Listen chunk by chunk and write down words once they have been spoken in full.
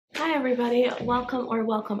Hi everybody,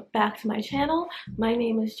 welcome back to my channel. My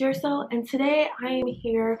name is Jerso and today I am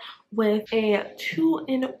here with a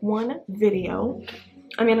 2-in-1 video.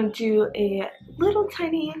 I'm gonna do a little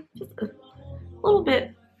tiny, just a little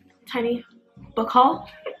bit tiny book haul.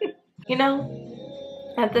 You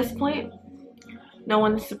know, at this point, no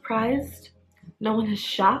one is surprised, no one is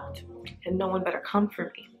shocked, and no one better come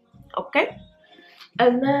for me, okay?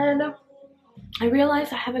 And then I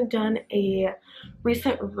realized I haven't done a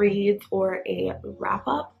recent reads or a wrap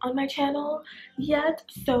up on my channel yet,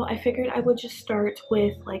 so I figured I would just start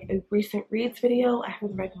with like a recent reads video. I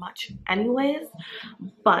haven't read much anyways,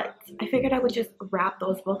 but I figured I would just wrap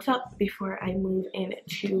those books up before I move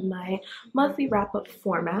into my monthly wrap up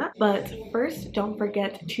format. But first, don't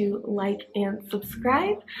forget to like and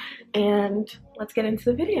subscribe, and let's get into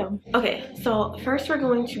the video. Okay, so first we're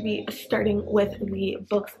going to be starting with the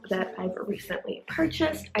books that I've recently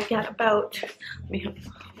purchased. I got about, let me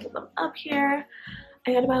hold them up here.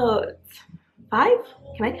 I got about 5,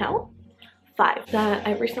 can I count? 5 that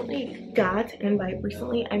I recently got, and by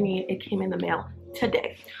recently I mean it came in the mail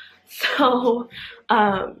today. So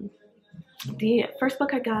the first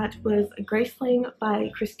book I got was Graceling by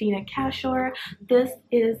Christina Cashore. This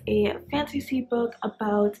is a fantasy book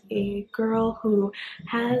about a girl who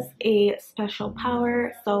has a special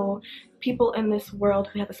power. So people in this world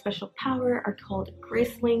who have a special power are called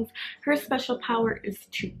Gracelings. Her special power is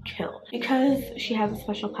to kill. Because she has a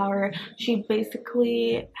special power, she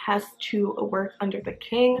basically has to work under the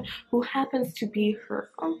king, who happens to be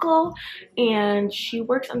her uncle, and she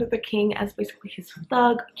works under the king as basically his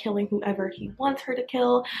thug, killing whoever he wants her to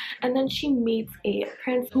kill. And then she meets a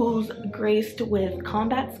prince who's graced with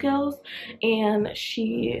combat skills, and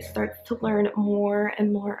she starts to learn more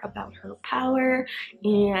and more about her power,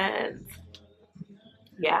 and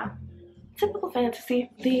yeah, typical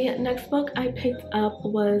fantasy. The next book I picked up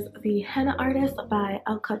was The Henna Artist by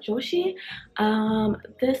Alka Joshi.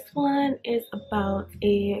 This one is about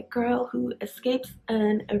a girl who escapes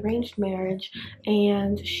an arranged marriage,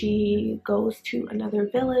 and she goes to another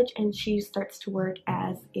village and she starts to work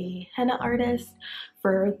as a henna artist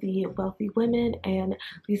for the wealthy women, and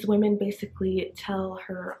these women basically tell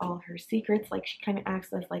her all her secrets. Like, she kind of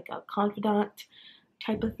acts as like a confidant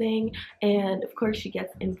type of thing, and of course she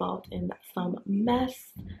gets involved in some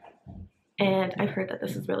mess, and I've heard that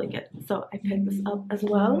this is really good, so I picked this up as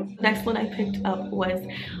well. Next one I picked up was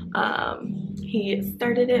He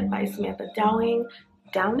Started It by Samantha Downing.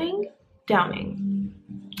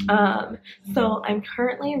 So I'm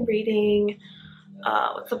currently reading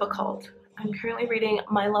what's the book called? I'm currently reading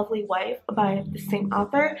My Lovely Wife by the same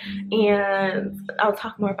author, and I'll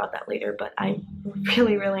talk more about that later, but I'm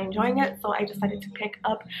really enjoying it, so I decided to pick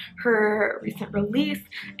up her recent release.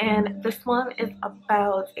 And this one is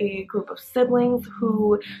about a group of siblings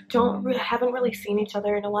who haven't really seen each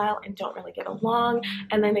other in a while and don't really get along,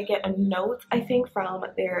 and then they get a note, I think, from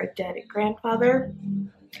their dead grandfather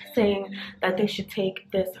saying that they should take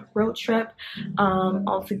this road trip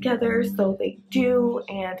all together. So they do,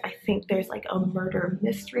 and I think there's like a murder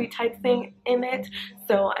mystery type thing in it,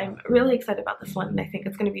 so I'm really excited about this one, and I think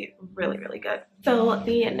it's going to be really good. So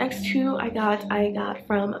the next two I got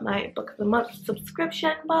from my Book of the Month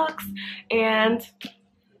subscription box, and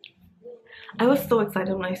I was so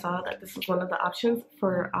excited when I saw that this was one of the options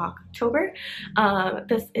for October.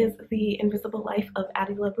 This is The Invisible Life of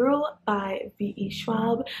Addie LaRue by V.E.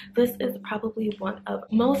 Schwab. This is probably one of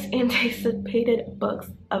most anticipated books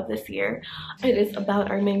of this year. It is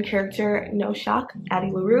about our main character, no shock,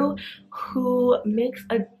 Addie LaRue, who makes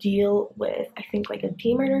a deal with, I think, like a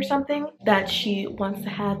demon or something, that she wants to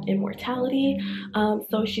have immortality.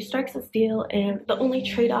 So she strikes this deal, and the only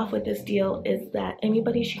trade-off with this deal is that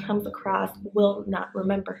anybody she comes across will not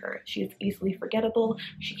remember her. She is easily forgettable.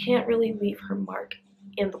 She can't really leave her mark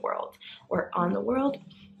in the world or on the world.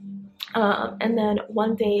 And then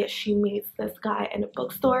one day she meets this guy in a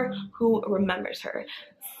bookstore who remembers her.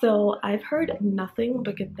 So I've heard nothing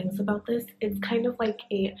but good things about this. It's kind of like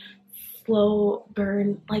a slow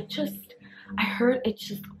burn, like, just, I heard it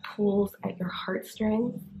just pulls at your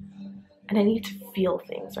heartstrings, and I need to feel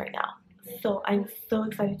things right now. So I'm so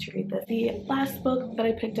excited to read this. The last book that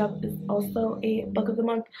I picked up is also a Book of the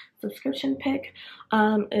Month subscription pick.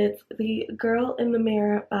 It's The Girl in the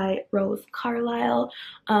Mirror by Rose Carlyle.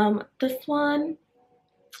 This one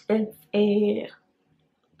is a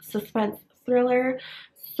suspense thriller,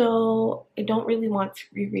 so I don't really want to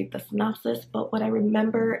reread the synopsis, but what I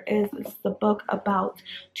remember is it's the book about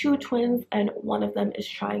two twins, and one of them is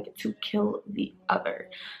trying to kill the other.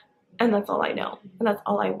 And that's all I know, and that's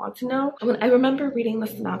all I want to know. When I remember reading the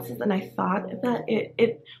synopsis, and I thought that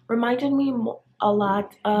it reminded me a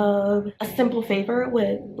lot of A Simple Favor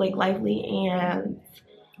with Blake Lively and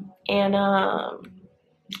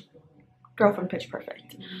girl from Pitch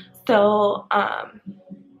Perfect. So I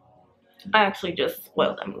actually just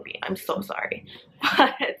spoiled that movie. I'm so sorry.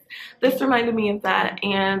 But this reminded me of that,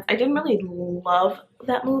 and I didn't really love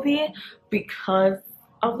that movie because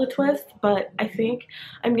of the twist, but I think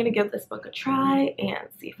I'm gonna give this book a try and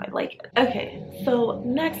see if I like it. Okay, so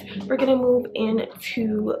next we're gonna move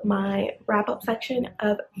into my wrap-up section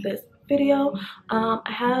of this video. I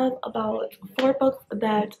have about 4 books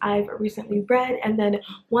that I've recently read, and then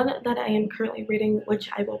one that I am currently reading, which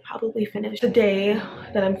I will probably finish the day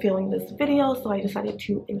that I'm filming this video, so I decided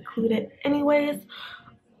to include it anyways.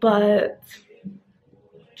 But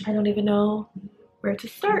I don't even know where to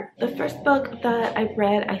start. The first book that I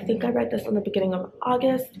read, I think I read this in the beginning of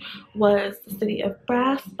August, was The City of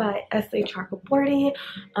Brass by S.A. Chakraborty.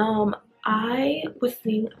 I was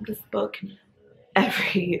seeing this book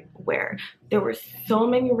everywhere. There were so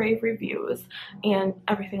many rave reviews and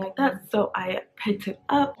everything like that, so I picked it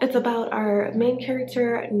up. It's about our main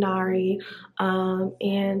character, Nari,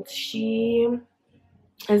 and she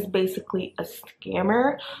is basically a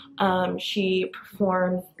scammer. She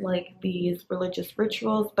performs like these religious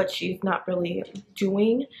rituals, but she's not really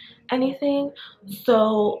doing anything.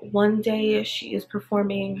 So one day she is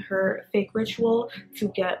performing her fake ritual to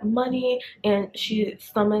get money, and she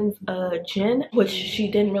summons a jinn, which she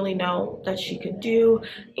didn't really know that she could do.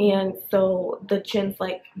 And so the jinn's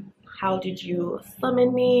like, how did you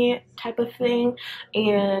summon me, type of thing.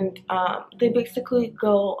 And they basically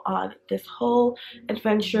go on this whole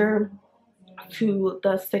adventure to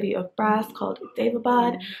the city of Brass called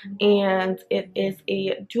Daevabad, and it is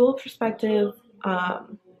a dual perspective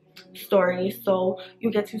story. So you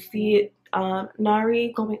get to see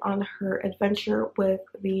Nari going on her adventure with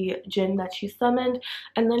the jinn that she summoned,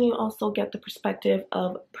 and then you also get the perspective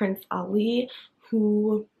of Prince Ali,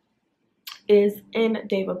 who is in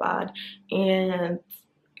Daevabad, and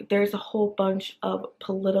there's a whole bunch of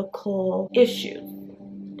political issues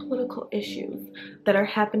that are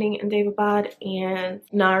happening in Daevabad, and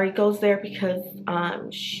Nari goes there because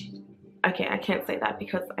I can't say that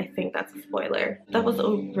because I think that's a spoiler. That was a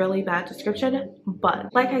really bad description,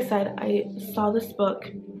 but like I said, I saw this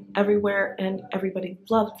book everywhere and everybody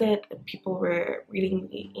loved it. People were reading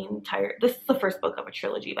the entire, this is the first book of a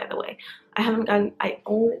trilogy, by the way. I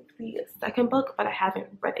own the second book, but I haven't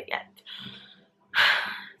read it yet.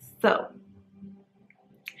 So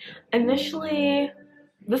initially,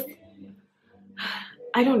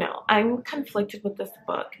 I don't know, I'm conflicted with this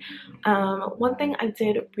book. One thing I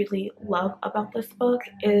did really love about this book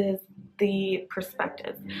is the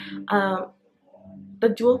perspectives. The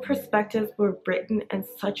dual perspectives were written in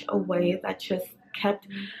such a way that just kept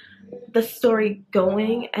the story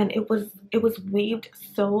going, and it was weaved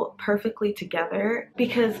so perfectly together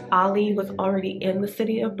because Ali was already in the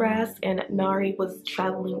city of Brass and Nari was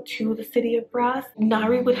traveling to the city of Brass.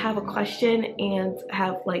 Nari would have a question and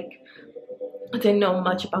have didn't know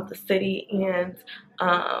much about the city, and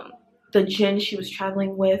the jinn she was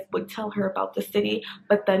traveling with would tell her about the city,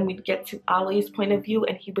 but then we'd get to Ali's point of view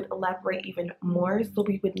and he would elaborate even more, so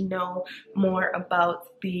we would know more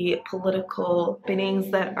about the political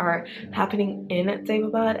things that are happening in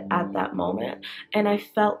Daevabad at that moment. And I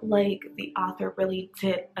felt like the author really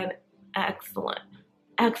did an excellent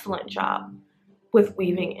job with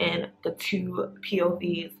weaving in the two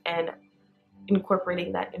POVs and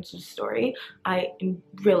incorporating that into the story. I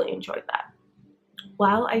really enjoyed that.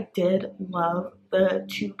 While I did love the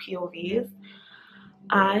two POVs,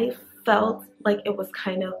 I felt like it was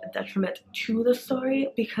kind of a detriment to the story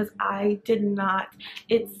because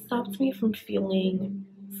it stopped me from feeling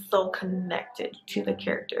so connected to the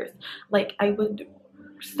characters. Like, I would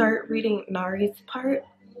start reading Nari's part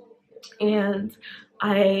and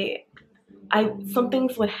some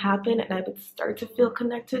things would happen and I would start to feel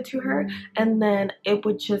connected to her, and then it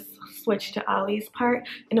would just switch to Ali's part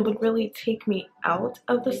and it would really take me out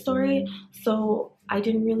of the story. So I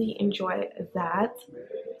didn't really enjoy that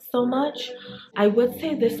so much. I would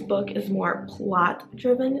say this book is more plot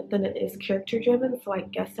driven than it is character driven, so I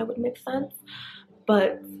guess that would make sense.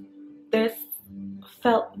 But this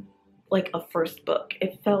felt like a first book.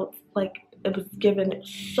 It felt like it was given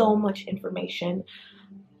so much information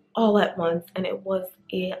all at once, and it was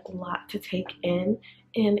a lot to take in,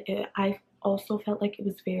 and I also felt like it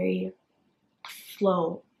was very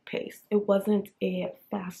slow paced. It wasn't a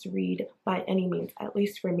fast read by any means, at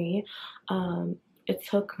least for me. it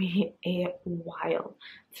took me a while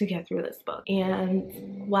to get through this book.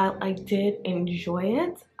 And while I did enjoy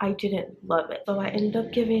it, I didn't love it. So I ended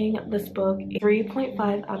up giving this book a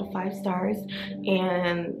 3.5 out of 5 stars,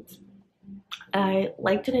 and I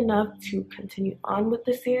liked it enough to continue on with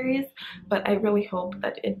the series, but I really hope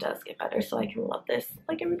that it does get better so I can love this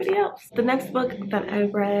like everybody else. The next book that I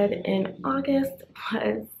read in August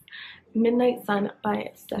was Midnight Sun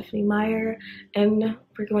by Stephanie Meyer, and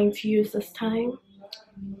we're going to use this time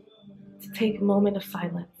to take a moment of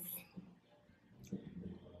silence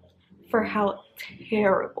for how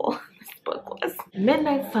terrible this book was.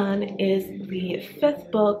 Midnight Sun is the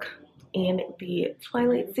 5th book in the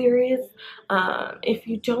Twilight series. If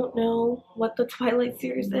you don't know what the Twilight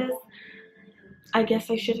series is, I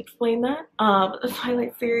guess I should explain that. The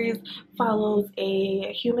Twilight series follows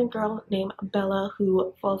a human girl named Bella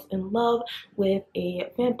who falls in love with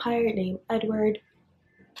a vampire named Edward.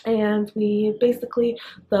 And we basically,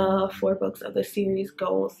 the 4 books of the series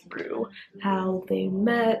go through how they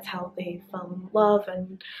met, how they fell in love,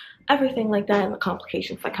 and everything like that, and the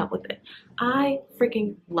complications that come with it. I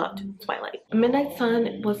freaking loved Twilight. Midnight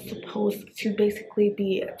Sun was supposed to basically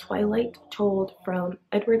be Twilight told from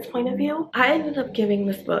Edward's point of view. I ended up giving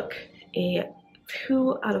this book a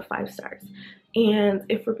 2 out of 5 stars. And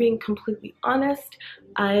if we're being completely honest,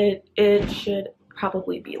 it should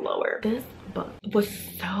probably be lower. This book was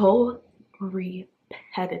so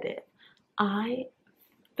repetitive. I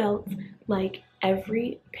felt like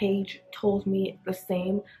every page told me the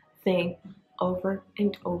same thing over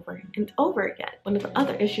and over and over again. One of the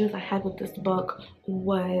other issues I had with this book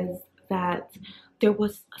was that there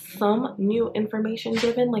was some new information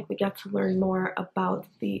given, like we got to learn more about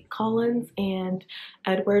the Cullens and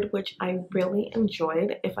Edward, which I really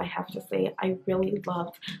enjoyed. If I have to say, I really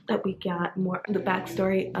loved that we got more of the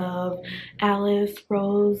backstory of Alice,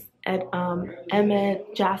 Rose,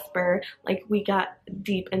 Emmett, Jasper. Like, we got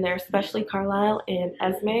deep in there, especially Carlisle and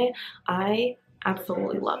Esme. I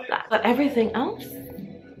absolutely loved that. But everything else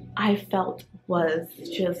I felt was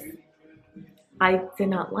just, I did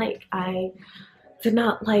not like. I did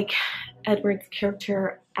not like Edward's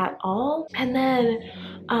character at all. And then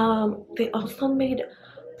they also made,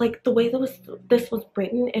 like, the way this was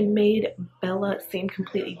written, it made Bella seem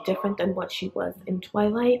completely different than what she was in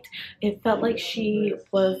Twilight. It felt like she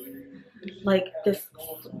was like this,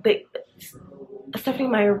 Stephanie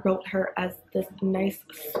Meyer wrote her as this nice,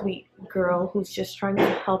 sweet girl who's just trying to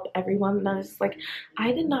help everyone. And I was just like,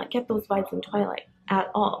 I did not get those vibes in Twilight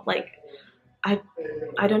at all. Like,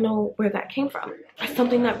 I don't know where that came from.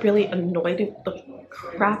 Something that really annoyed the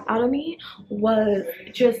crap out of me was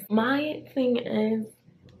just, my thing is,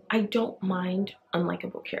 I don't mind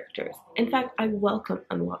unlikable characters. In fact, I welcome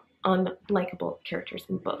unlikable characters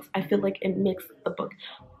in books. I feel like it makes the book,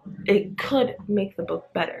 it could make the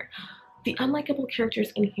book better. The unlikable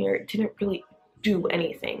characters in here didn't really do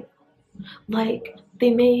anything. Like,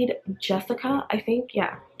 they made Jessica, I think,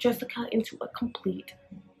 yeah, Jessica into a complete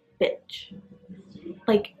bitch.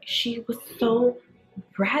 Like, she was so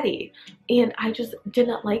bratty, and I just did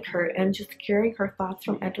not like her, and just hearing her thoughts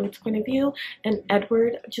from Edward's point of view, and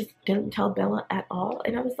Edward just didn't tell Bella at all,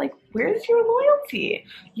 and I was like, where's your loyalty?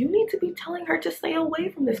 You need to be telling her to stay away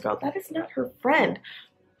from this girl. That is not her friend.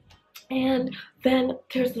 And then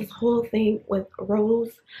there's this whole thing with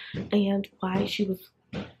Rose and why she was,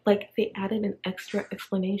 like, they added an extra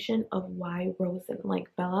explanation of why Rose didn't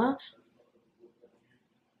like Bella.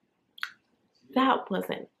 That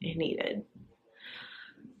wasn't needed.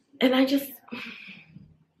 And I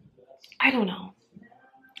don't know.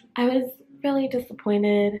 I was really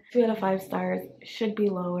disappointed. 2 out of 5 stars, should be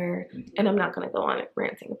lower. And I'm not going to go on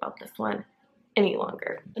ranting about this one any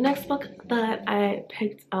longer. The next book that I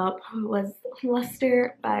picked up was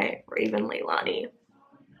Luster by Raven Leilani.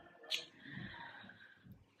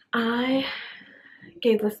 I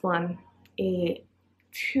gave this one a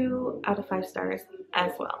 2 out of 5 stars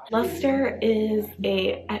as well. Luster is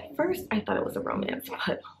at first I thought it was a romance,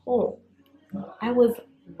 but oh, I was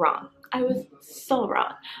wrong. I was so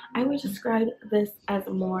wrong. I would describe this as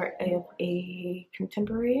more of a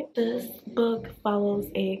contemporary. This book follows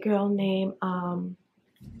a girl named, I've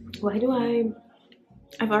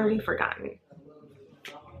already forgotten.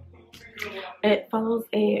 It follows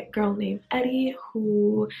a girl named Eddie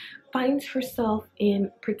who finds herself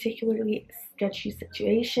in particularly sketchy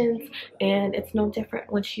situations, and it's no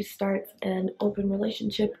different when she starts an open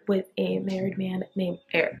relationship with a married man named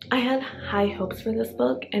Eric. I had high hopes for this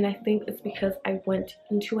book, and I think it's because I went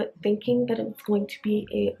into it thinking that it was going to be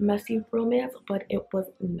a messy romance, but it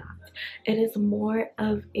was not. It is more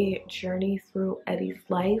of a journey through Eddie's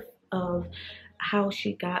life, of how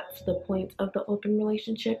she got to the point of the open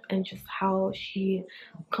relationship and just how she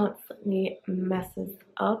constantly messes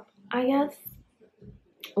up, I guess,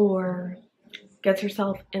 or gets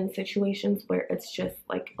herself in situations where it's just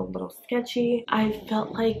like a little sketchy. I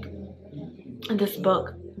felt like this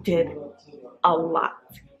book did a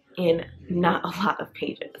lot in not a lot of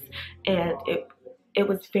pages, and it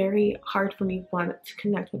was very hard for me, one, to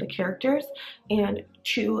connect with the characters, and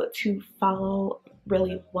two, to follow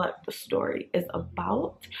really what the story is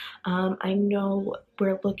about. I know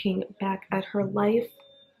we're looking back at her life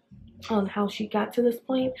on how she got to this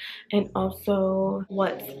point and also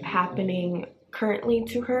what's happening currently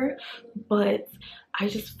to her, but I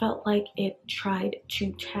just felt like it tried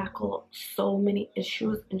to tackle so many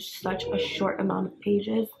issues in such a short amount of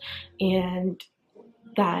pages, and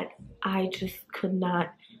that I just could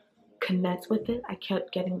not connect with it. I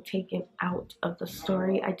kept getting taken out of the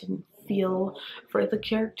story. I didn't feel for the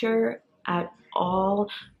character at all.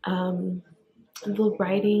 The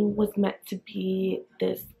writing was meant to be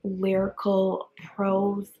this lyrical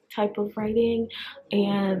prose type of writing,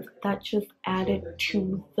 and that just added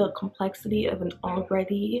to the complexity of an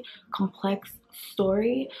already complex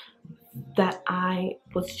story that I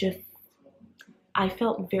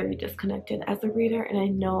felt very disconnected as a reader. And I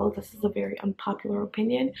know this is a very unpopular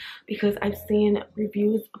opinion because I've seen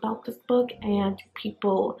reviews about this book and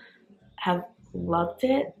people have loved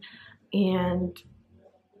it, and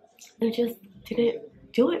it just didn't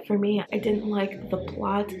do it for me. I didn't like the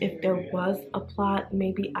plot. If there was a plot,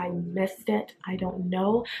 maybe I missed it. I don't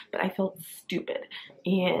know, but I felt stupid.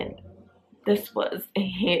 And this was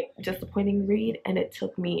a disappointing read, and it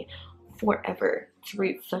took me forever to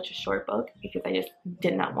read such a short book because I just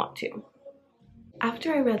did not want to.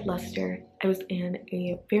 After I read Luster, I was in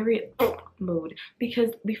a very mood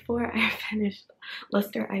because before I finished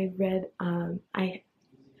Luster, I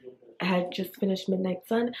had just finished Midnight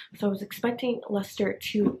Sun, so I was expecting Luster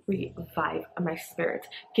to revive my spirit,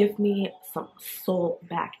 give me some soul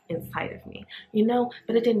back inside of me, you know,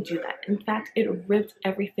 but it didn't do that. In fact, it ripped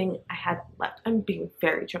everything I had left. I'm being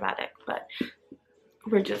very dramatic, but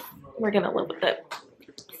we're gonna live with it.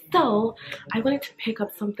 So I wanted to pick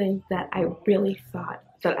up something that I really thought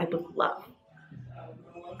that I would love.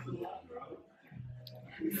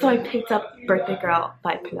 So I picked up Birthday Girl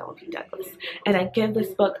by Penelope Douglas, and I give this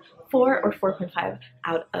book 4 or 4.5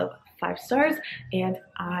 out of 5 stars, and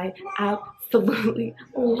I absolutely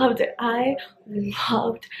loved it. I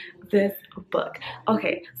loved this book.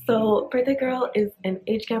 Okay, so Birthday Girl is an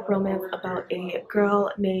age gap romance about a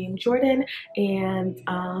girl named Jordan, and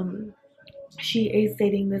she is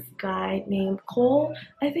dating this guy named Cole,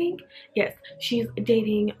 I think. Yes, she's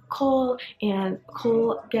dating Cole, and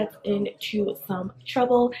Cole gets into some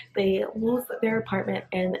trouble. They lose their apartment,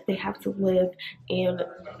 and they have to move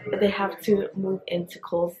into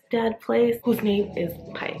Cole's dad's place, whose name is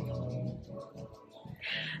Pike.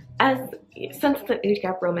 Since it's an age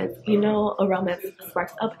gap romance, you know a romance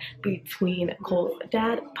sparks up between Cole's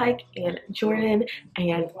dad, Pike, and Jordan,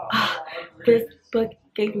 and this book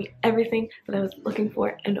gave me everything that I was looking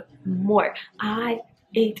for and more. I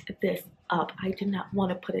ate this up. I did not want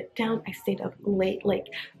to put it down. I stayed up late. Like,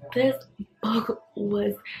 this book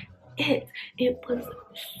was it. It was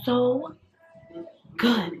so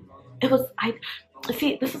good.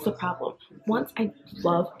 See, this is the problem. Once I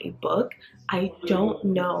love a book, I don't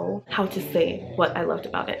know how to say what I loved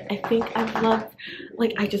about it. I think I loved,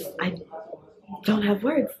 like, I don't have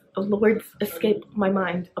words. The words escape my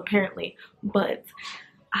mind, apparently. But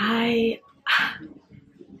I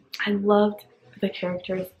loved the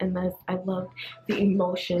characters in this. I loved the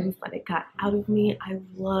emotions that it got out of me. I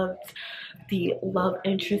loved the love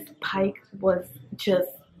interest. Pike was just,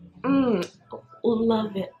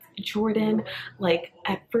 love it. Jordan, like,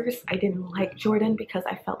 at first I didn't like Jordan because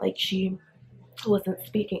I felt like she wasn't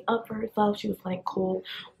speaking up for herself. She was letting Cole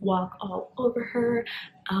walk all over her,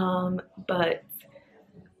 but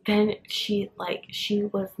then she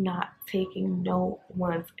was not taking no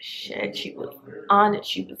one's shit. She was on it.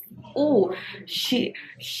 She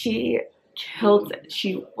killed it.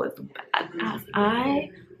 She was badass. I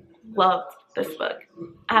loved this book.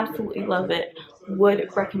 Absolutely love it. Would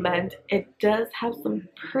recommend. It does have some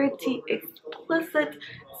pretty explicit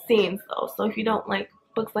scenes though, so if you don't like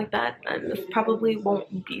books like that, then this probably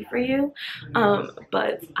won't be for you.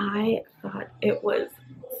 But I thought it was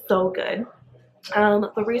so good.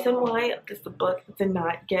 The reason why this book did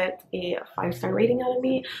not get a 5-star rating out of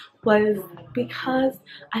me was because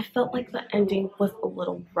I felt like the ending was a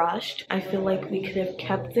little rushed. I feel like we could have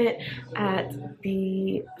kept it at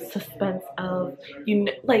the suspense of,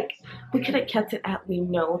 like, we could have kept it at, we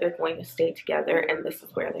know they're going to stay together and this is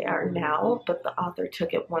where they are now, but the author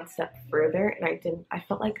took it one step further, and I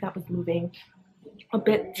felt like that was moving a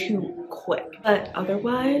bit too quick. But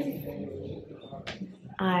otherwise,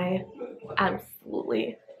 I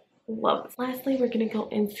absolutely love this. Lastly, we're going to go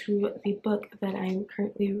into the book that I'm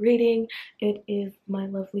currently reading. It is My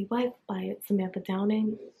Lovely Wife by Samantha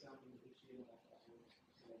Downing.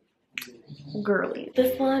 Girly.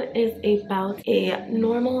 This one is about a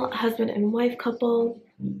normal husband and wife couple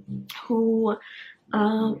who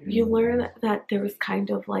you learn that there was kind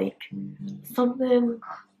of like something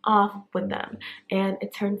off with them, and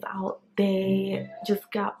it turns out they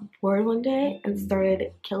just got bored one day and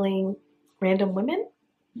started killing random women.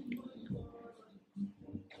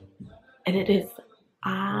 And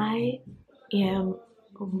I am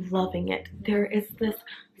loving it. There is this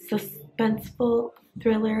suspenseful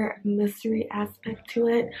thriller mystery aspect to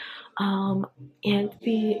it, and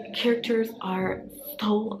the characters are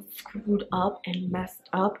so screwed up and messed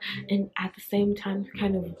up, and at the same time you're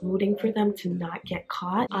kind of rooting for them to not get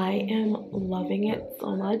caught. I am loving it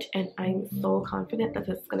so much, and I'm so confident that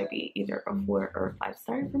this is going to be either a 4 or a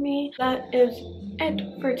 5-star for me. That is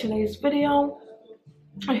it for today's video.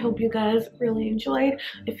 I hope you guys really enjoyed.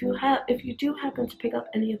 If you do happen to pick up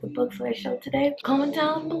any of the books that I showed today, comment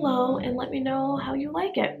down below and let me know how you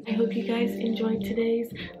like it. I hope you guys enjoyed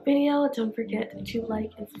today's video. Don't forget to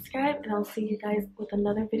like and subscribe, and I'll see you guys with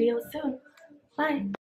another video soon. Bye!